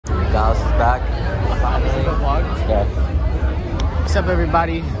Dallas is back. This is the vlog. Yeah. What's up,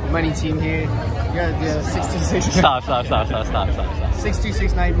 everybody? Money team here. You're at the 626. Stop.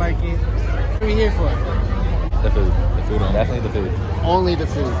 626 night market. What are we here for? The food. The food only. Definitely the food. Only the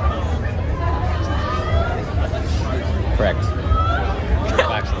food. Correct.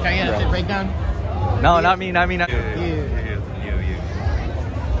 Can I get a fit breakdown? No, not me. You. The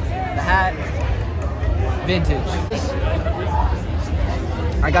hat. Vintage.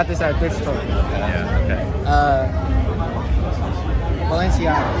 I got this at a thrift store. Yeah, okay.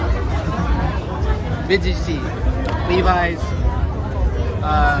 Balenciaga. Vintage tee. Levi's.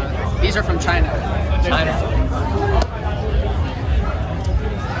 These are from China.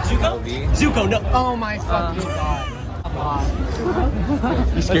 Zuko, no. Oh my fucking god.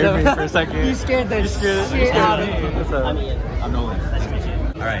 You scared me for a second. You scared the shit out of me. I'm Nolan.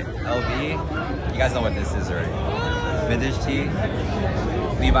 Alright, LV. You guys know what this is already. Vintage tee.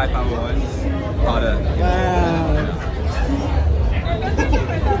 Levi 501s. Prada.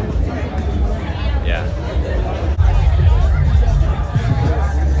 Yeah.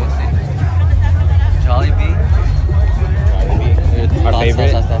 Jollibee. Our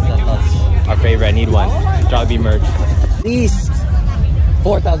favorite. Our favorite. I need one. Jollibee merch. At least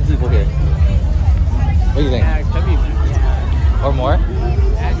 4,000 people here. What do you think? Or more?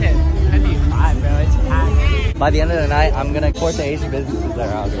 That'd be 5, bro. It's packed. By the end of the night, I'm gonna court the Asian businesses that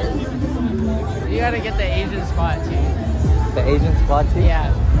are out here. You gotta get the Asian spot too. The Asian spot too?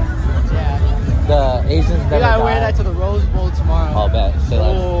 Yeah. The Asians never You gotta die. wear that to the Rose Bowl tomorrow. I'll bet. Say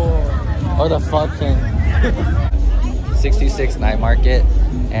less. Oh. Or the fucking 626 night market,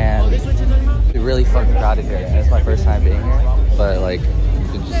 and it's really fucking crowded here. And it's my first time being here, but like you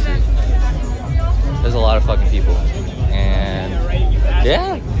can just see, there's a lot of fucking people, and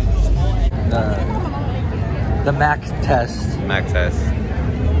yeah, the Mac test. Mac test.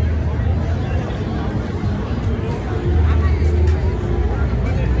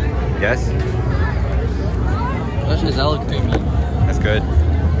 Yes. Gosh, does that look creamy? That's good.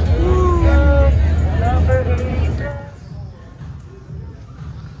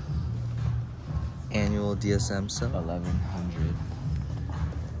 Annual DSM sale. 1,100.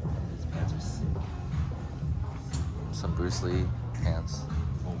 These pants are sick. Some Bruce Lee pants.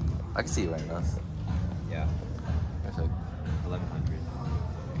 I can see you wearing those. Yeah. Perfect. 1,100.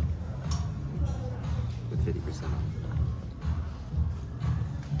 With 50% off.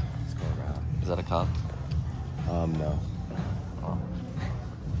 Let's go around. Is that a cop? No. Oh.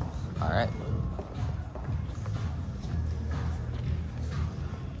 Alright.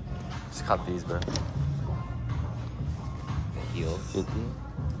 Just cop these, bro. Heels. 50.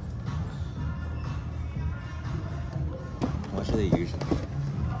 How much are they usually?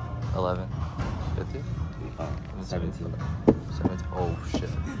 11. 50? 17. 17. Oh shit.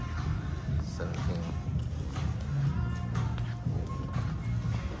 17.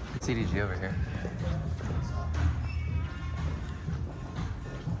 CDG over here.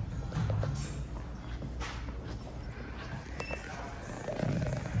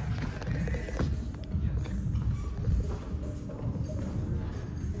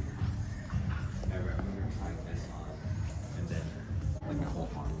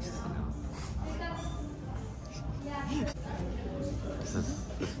 This is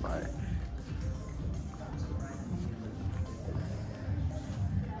fire.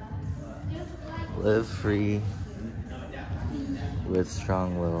 Live free with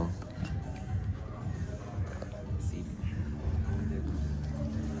strong will.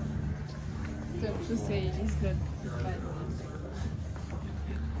 Just say it's good.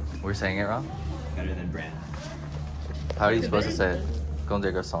 We're saying it wrong? Better than brand. How are you supposed to say it? Comme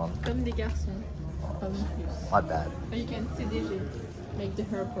des garçons. Comme des garçons. Comme plus. My bad. Or you can CDG, like the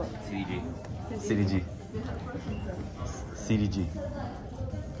herb rock. CDG. CDG. CDG.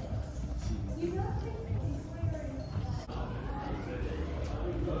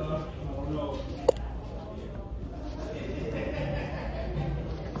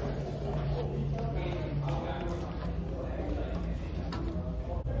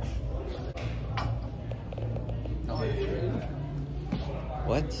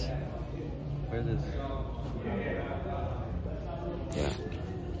 What? Where is this? Yeah.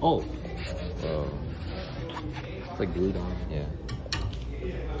 Oh. Oh. It's like glued on. Yeah.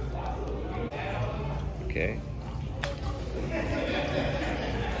 Okay.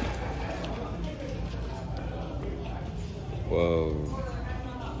 Whoa.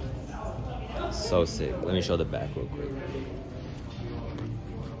 So sick. Let me show the back real quick.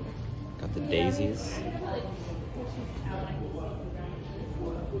 Got the daisies.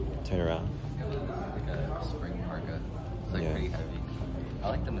 Turn around. Like a spring parka. It's like Yeah. pretty heavy. I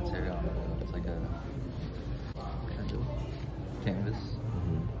like the material on it. It's like a canvas.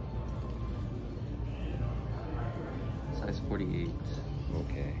 Size 48.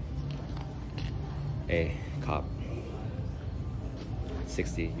 Okay. Hey, cop.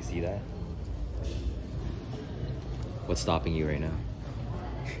 60, you see that? What's stopping you right now?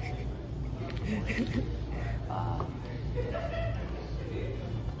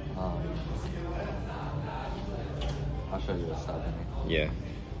 I'll show you what's stopping me. Yeah.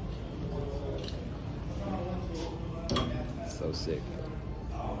 So sick.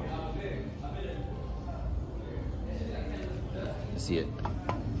 You see it?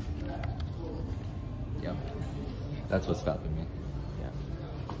 Yep. That's what's stopping me. Yeah.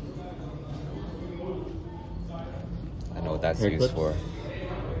 I know what that's Haircut? used for.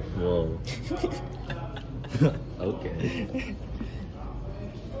 Whoa. Okay.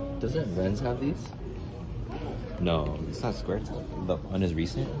 Doesn't Renz have these? No, it's not square toe. The one is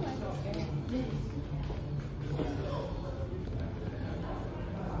recent.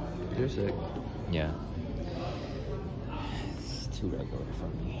 You're sick. Yeah. It's too regular for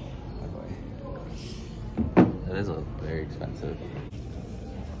me. That is very expensive.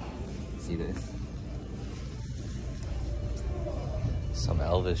 See this? Some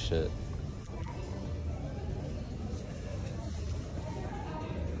Elvis shit.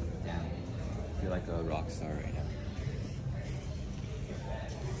 Damn. I feel like a rock star right now.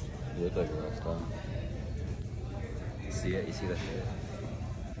 You look like a rock star. You see it? You see that shit?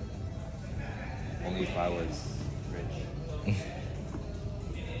 Only if I was rich.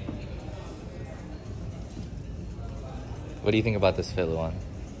 What do you think about this fit, Luan?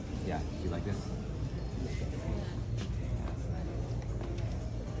 Yeah, you like this?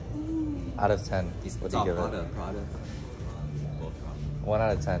 Out of 10, what do you give it? Prada. 1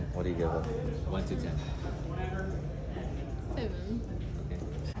 out of 10, what do you give it? 1 to 10. 7. Okay.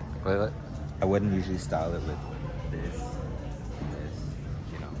 Wait, what? I wouldn't usually style it with this.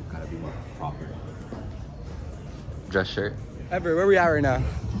 You know, gotta be more proper. Dress shirt, Ever, where we at right now?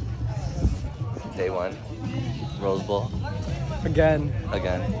 day 1, Rose Bowl, Again.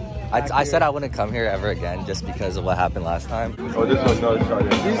 again. I said I wouldn't come here ever again just because of what happened last time. Oh, this one's not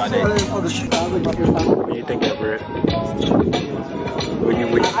started. What do you think, Everett? What you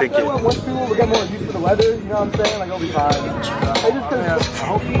thinking? Once people will get more used to the weather, you know what I'm saying? Like, it'll be fine. I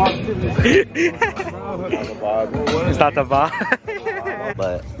hope positivity. It's not the vibe.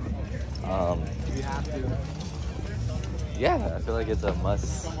 But, yeah, I feel like it's a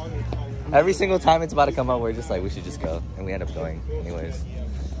must. Every single time it's about to come out, we're just like, we should just go. And we end up going anyways.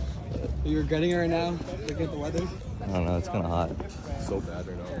 Are you regretting it right now? Looking at the weather? I don't know, it's kind of hot. So bad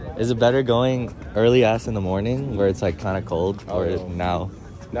right now, bro. Is it better going early ass in the morning where it's like kind of cold or now?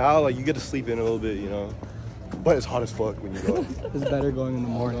 Now, like, you get to sleep in a little bit, you know? But it's hot as fuck when you go. It's better going in the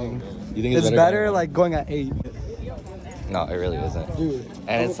morning. You think It's better like going at 8. No, it really isn't. Dude.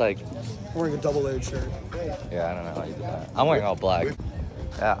 And it's like, I'm wearing a double-layered shirt. yeah, I don't know how you do that. I'm wearing all black.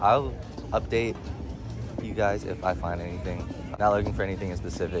 Yeah, I'll update you guys if I find anything. Not looking for anything in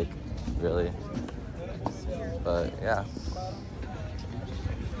specific, really. But yeah.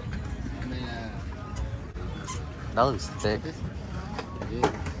 That looks thick.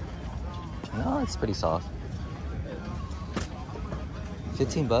 No, it's pretty soft.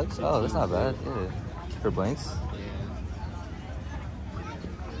 15 bucks? Oh, that's not bad. Yeah. For blanks?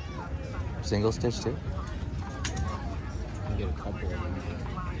 Single stitch too? can get a couple of them.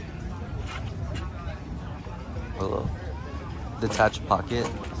 Hello. Detached pocket,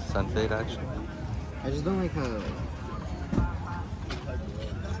 sunfade action. I just don't like how.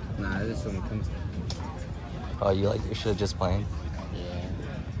 Nah, I just don't come to. Oh, you like your shit just plain? Yeah.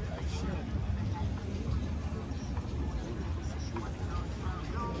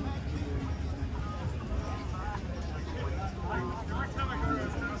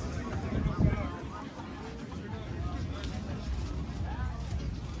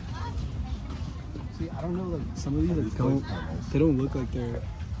 See, I don't know, like some of these like they don't look like they're.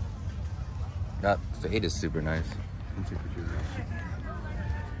 That fade is super nice.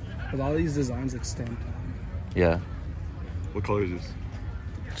 But all these designs like stamped on. Yeah. What color is this?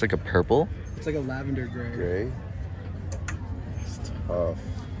 It's like a purple. It's like a lavender gray. Gray. It's tough.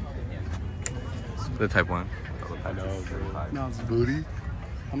 The type 1. I know, bro. No, it's Booty?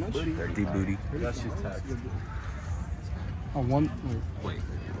 how much? Deep booty. That's just tax. Oh, one. Wait,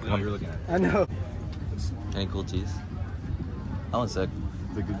 no, you're looking at it. I know. Any cool tees? That one's sick.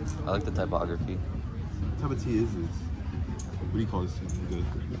 The good I like the typography. what type of tea is this? What do you call this tea?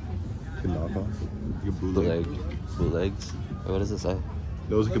 The knockoff? Like a bootleg? Bootlegs. Wait, what does it say?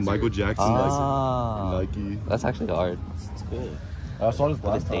 That was like a Michael Jackson, Ah, like Nike. that's actually hard. It's cool. I saw this This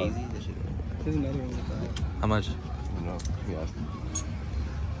last time. daisy, this shit. There's another one with that. How much? No, yeah.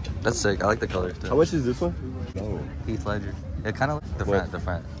 That's sick. I like the colors too. How much is this one? No. Heath Ledger. It kind of like the front. The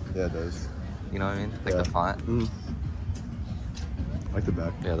front. Yeah, it does. You know what I mean? Like Yeah. the font. Mm. I like the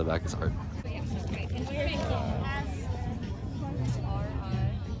back. Yeah, the back is hard.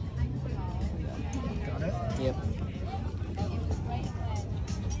 Yep.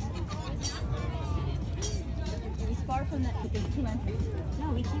 It was far from that, but there's 2 entrances. No,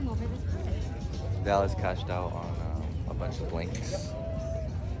 we came over this bridge. Dallas cashed out on a bunch of blinks,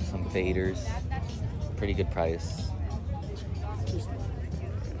 some faders. Pretty good price.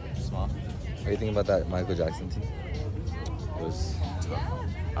 Small. What do you think about that Michael Jackson tee? It was tough.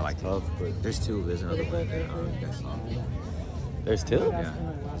 I like tough, but there's another one that you guys saw. There's two? Yeah,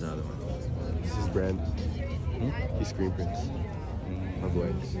 there's another one. This is brand. He screen prints. My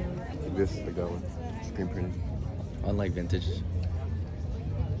boy. Like this, like that one. Screen printed. Unlike vintage. Yeah.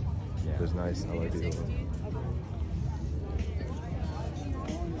 It's nice. I like it. Is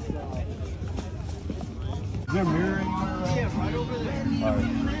there a mirror anywhere? Yeah, right over there.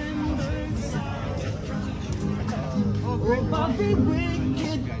 Alright.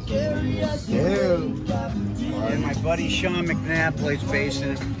 Damn. And my buddy Sean McNabb plays bass in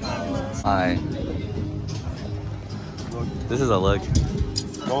it. Hi. This is a look.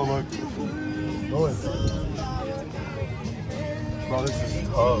 Don't look. Go in. Bro, this is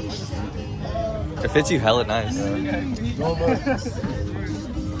tough. It fits you hella nice. Don't look.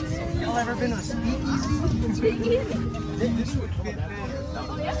 Y'all ever been to a speakeasy? This would fit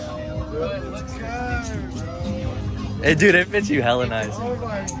Hey, dude, it fits you hella nice. Oh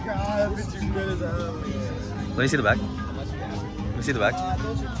my god, this is good as hell. Let me see the back. Let me see the back.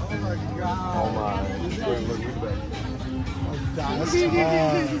 Oh my god. Oh my. Wait, look at that. That's hard.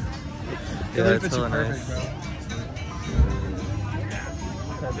 Yeah, that's hella nice.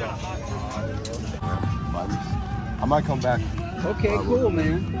 I might come back. Okay, cool,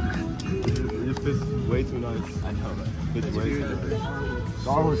 man. It just fits way too nice. I know. Fits way too nice.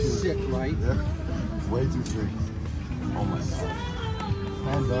 Star Wars is Sick, right? yeah. Way too sick. Oh my god.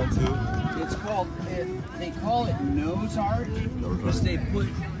 Hands on too. It's called, they call it nose art. Because they put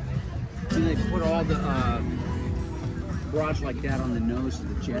all the garage like that on the nose of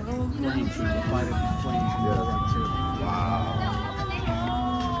the jet planes, you know, the fighter planes and all that too. Wow.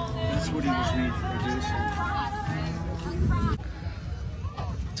 That's what he was reproducing.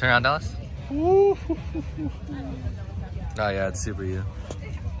 Turn around, Dallas. Oh yeah, it's super you.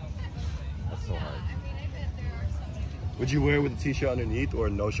 That's so hard. Would you wear it with a t-shirt underneath or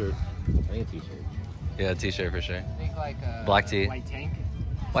no shirt? I need a t-shirt. Yeah, t-shirt for sure. Think like a Black tee. white tank.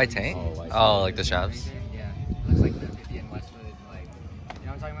 White tank? Oh, white Oh, tank. like the straps. Yeah. Looks like the 50 in Westwood, like, you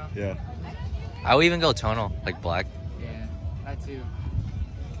know what I'm talking about? Yeah. I would even go tonal, like black. Yeah, that too.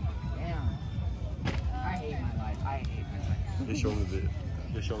 Damn. I hate my life. I hate my life. Just show them the vid.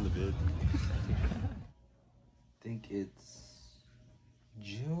 Just show them the vid. I think it's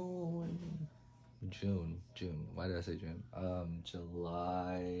June. Why did I say June?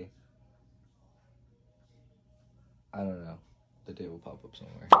 July. I don't know. The date will pop up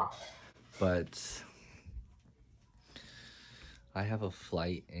somewhere here. But I have a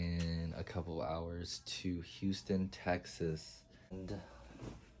flight in a couple hours to Houston, Texas. And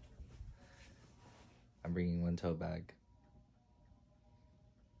I'm bringing one tote bag.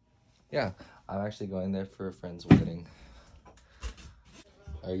 Yeah, I'm actually going there for a friend's wedding.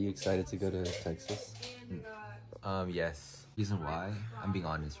 Are you excited to go to Texas? Yes. Reason why, I'm being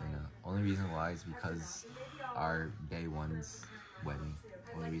honest right now. Only reason why is because our day one's wedding.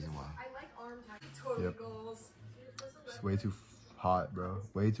 Only reason why. Yep. It's way too hot, bro.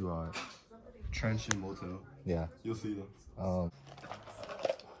 Way too hot. Trench and motel. Yeah. You'll see them.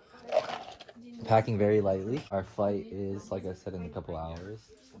 Packing very lightly. Our flight is, like I said, in a couple hours.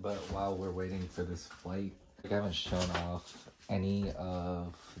 But while we're waiting for this flight, I haven't shown off any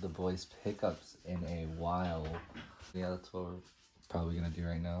of the boys' pickups in a while. Yeah, that's what we're probably gonna do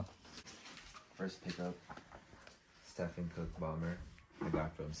right now. First pickup, Stephen Cook bomber. I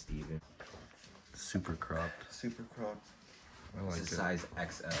got from Steven. Super cropped. Super cropped. I like It's a it. size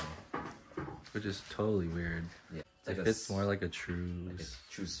XL. Which is totally weird. Yeah. It a fits more like a true like a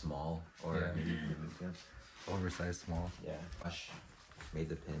true small or Yeah. maybe medium. oversized small. Yeah. Josh made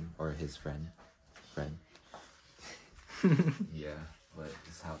the pin, or his friend. Yeah, but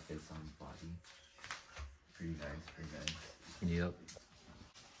this is how it fits on his body. Pretty nice, pretty nice. Yep.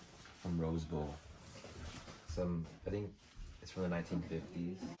 From Rose Bowl. I think it's from the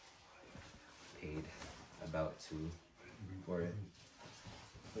 1950s. Paid about $2 for it.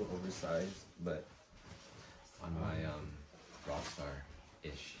 A little oversized, but on my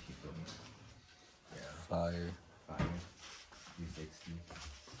Rockstar-ish, you feel me? Yeah. Fire. 360.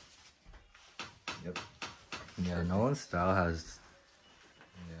 Yep. Yeah, Nolan's style has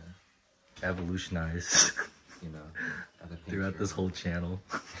Yeah. evolutionized You know, at the throughout this whole channel.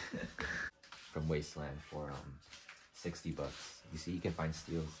 From Wasteland for $60. You see, you can find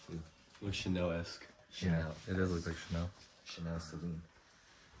steals too. Like Chanel-esque. Yeah, it does look like Chanel. Chanel Celine.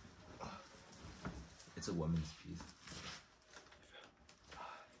 It's a woman's piece.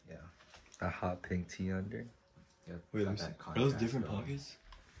 Yeah. That hot pink tee under. Yep. Wait, got let me see. that Are those contrast different going. pockets?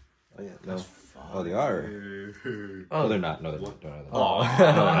 Oh yeah. That's Oh, they are. Oh, they're not. No, they're not. Oh.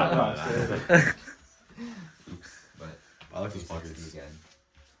 Oops. But I like those 360 pockets. again.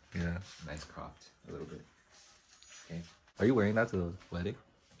 Yeah. Nice cropped a little bit. Okay. Are you wearing that to the wedding?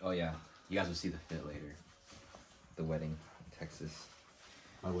 Oh yeah. You guys will see the fit later. The wedding in Texas.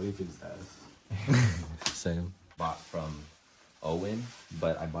 My wedding fit is ass. Same. Bought from Owen,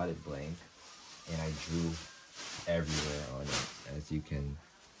 but I bought it blank, and I drew everywhere on it, as you can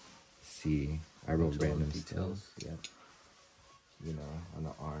see. I wrote Bunch of random details. stuff. Yep. You know, on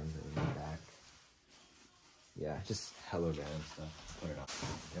the arms and the back. Yeah, just hella random stuff. Put it on.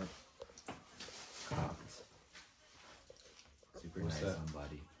 Yep. Cropped. Super What's nice that? on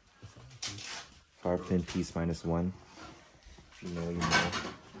body. Power pin piece -1. If you know, you know.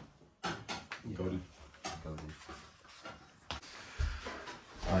 Goated. Goated.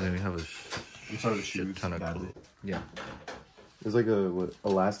 And then we have a I'm sorry, the shoes. ton of badly. clothes. Yeah. There's like a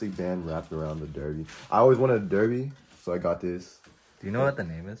elastic band wrapped around the derby. I always wanted a derby, so I got this. Do you know what the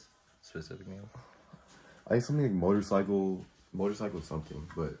name is? Specific name? I think something like motorcycle something.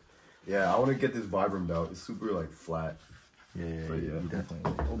 But yeah, I want to get this Vibram belt. It's super like flat. Yeah, But yeah, you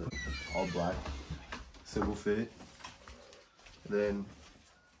definitely. all black, simple fit. And then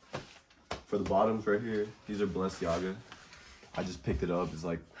for the bottoms right here, these are Balenciaga. I just picked it up. It's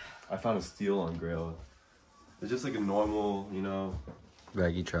like I found a steal on Grail. It's just like a normal, you know.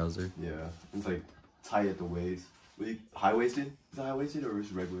 Baggy trouser. Yeah, it's like tight at the waist. High waisted? Is it high waisted or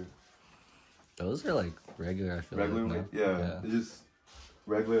just regular? Those are like regular, I feel Regular, like. No? yeah. It's just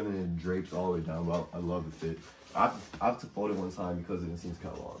regular and then it drapes all the way down. But I love the fit. I have to fold it one time because it seems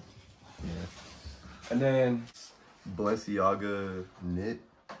kind of long. Yeah. And then Balenciaga knit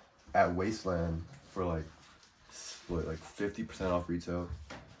at Wasteland for like what, like 50% off retail.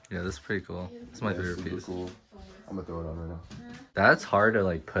 Yeah, this is pretty cool. It's my favorite super piece. Cool. I'm gonna throw it on right now. That's hard to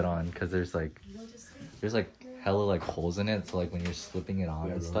like put on because there's like hella like holes in it. So like when you're slipping it on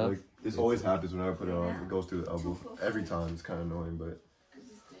Yeah, and bro, stuff. like, this always happens whenever I put it on. It goes through the elbow every time. It's kind of annoying, but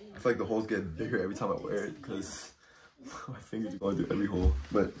I feel like the holes get bigger every time I wear it because my fingers are going through every hole.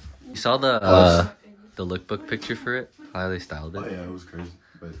 But You saw the lookbook picture for it? How they styled it? oh yeah, it was crazy.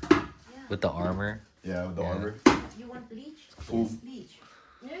 But With the armor. yeah, with the Yeah. armor, You want bleach? full Bleach.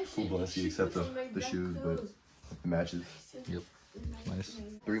 Balenciaga except the shoes, but it matches. Yep. Nice.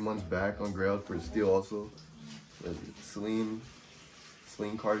 3 months back on Grail for a steal also. Celine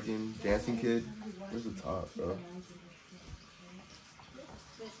cardigan, dancing kid. Where's the top, bro?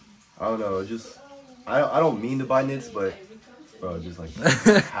 I don't know. It's just I don't mean to buy knits, but bro, it just like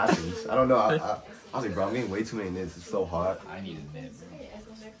happens. I don't know. I was like, bro, I'm getting way too many knits. It's so hot. I need a knit, bro.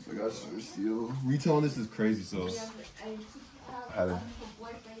 I got a steal. Retail on this is crazy, so I had to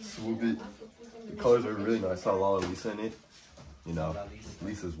swoop it. The colors are really nice. I saw Lala Lisa in it. You know,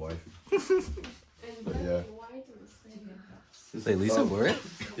 Lisa's wife. But yeah. Wait, Lisa wore it?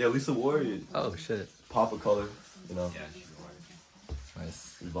 Yeah, Lisa wore it. Oh shit. Pop of color, you know. Yeah, she wore it.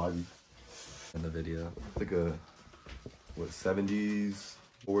 Nice. It's vibey. In the video. It's like a, what, 70s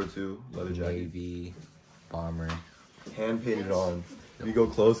World War II leather jacket. Navy bomber. Hand painted on. If you go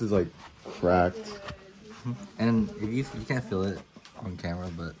close, it's like cracked. And you can't feel it on camera,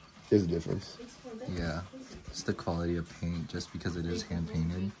 but There's a difference. yeah. It's the quality of paint just because it is hand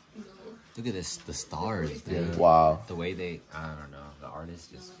painted. Look at this, the stars, dude. Yeah. Wow. The way they, I don't know, the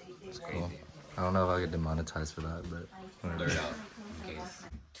artist just, it's crazy. Cool. I don't know if I get demonetized for that, but Blur whatever. it out in case.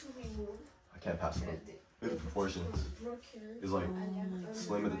 I can't pass it up. Look at the proportions. It's like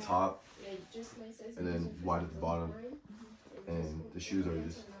slim at the top and then wide at the bottom. And the shoes are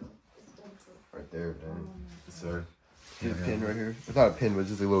just right there, man. Yes, sir. Here's a pin right here. It's not a pin, but it's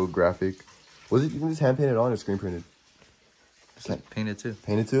just a little graphic. Was it just hand painted on or screen printed? Just painted too.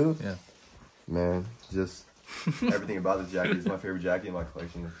 Painted too? Yeah. Man, just everything about this jacket is my favorite jacket in my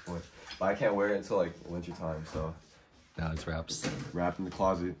collection at this point. But I can't wear it until like winter time, so Now it's wraps. wrapped in the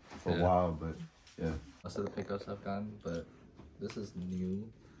closet for a Yeah. while, but yeah. Most of the pickups I've gotten, but this is new.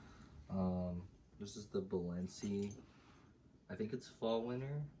 This is the Balenci. I think it's fall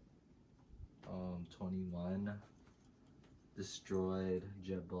winter. 21. destroyed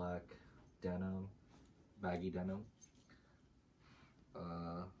jet black denim, baggy denim.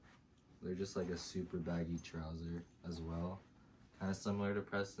 They're just like a super baggy trouser as well. Kind of similar to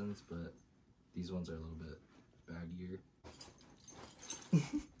Preston's, but these ones are a little bit baggier.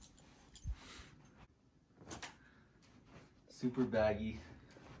 Super baggy.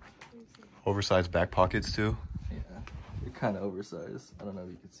 Oversized back pockets too. Yeah, they're kind of oversized. I don't know if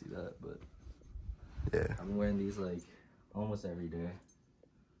you can see that, but Yeah. I'm wearing these like almost every day.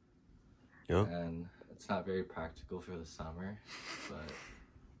 Yep. And it's not very practical for the summer, but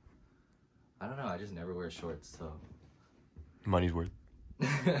I don't know, I just never wear shorts, so. Money's worth.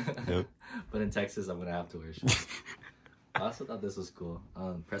 Yep. But in Texas, I'm gonna have to wear shorts. I also thought this was cool.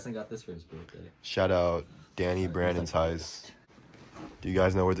 Preston got this for his birthday. Shout out Danny Brandon's Highs. Do you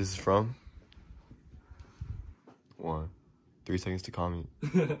guys know where this is from? 3 seconds to comment.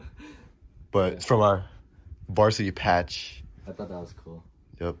 But it's from our varsity patch. I thought that was cool.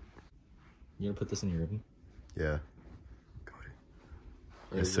 Yep. You gonna put this in your room? Yeah.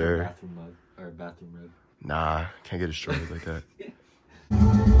 Or Yes, is it a sir. Bathroom mug or a bathroom rug. Nah, can't get destroyed like that.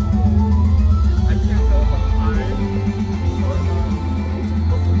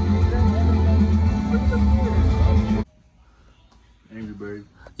 Angry Bird.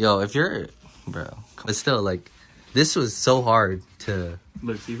 Yo, if you're, bro, but still, like, this was so hard to.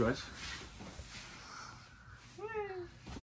 Look, see, Rush.